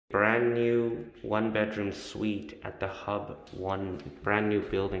Brand new one-bedroom suite at the Hub brand new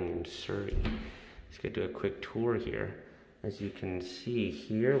building in Surrey. Let's go do a quick tour here. As you can see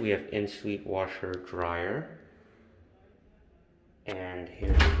here, we have in-suite washer dryer, and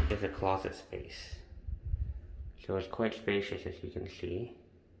here is a closet space. So it's quite spacious, as you can see.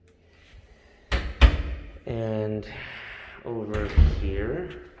 And over here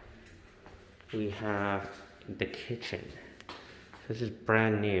we have the kitchen. So this is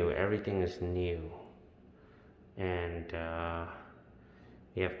brand new, everything is new. And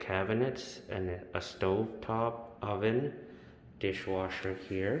we have cabinets and a stove top, oven, dishwasher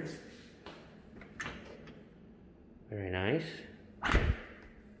here. Very nice.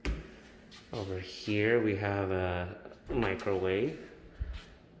 Over here we have a microwave.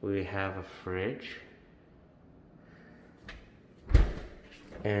 We have a fridge.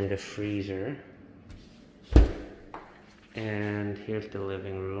 And a freezer. And here's the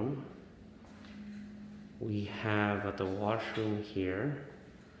living room. We have the washroom here.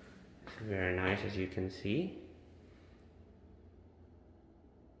 It's very nice, as you can see.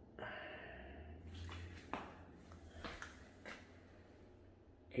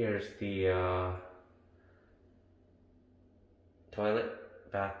 Here's the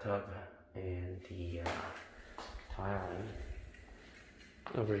toilet, bathtub, and the tiling.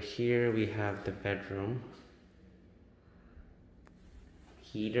 Over here we have the bedroom.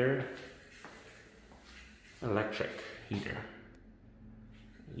 Heater, electric heater.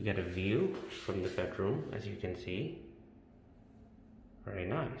 You get a view from the bedroom, as you can see. Very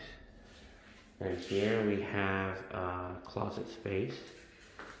nice. And here we have a closet space,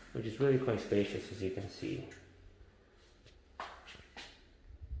 which is really quite spacious, as you can see.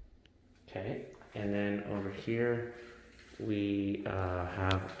 Okay, and then over here we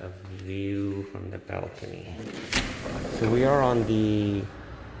have a view from the balcony. So we are on the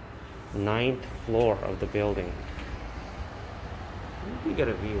 9th floor of the building. You get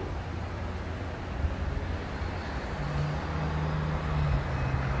a view.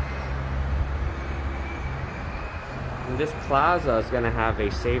 And this plaza is going to have a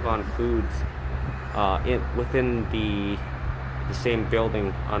Save on Foods within the same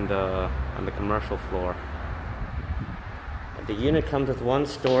building on the commercial floor. The unit comes with one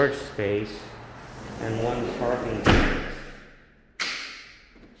storage space and one parking space.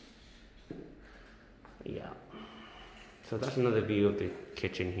 Yeah. So that's another view of the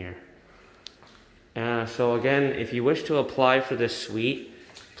kitchen here. So again, if you wish to apply for this suite,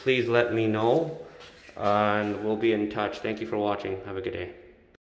 please let me know and we'll be in touch. Thank you for watching. Have a good day.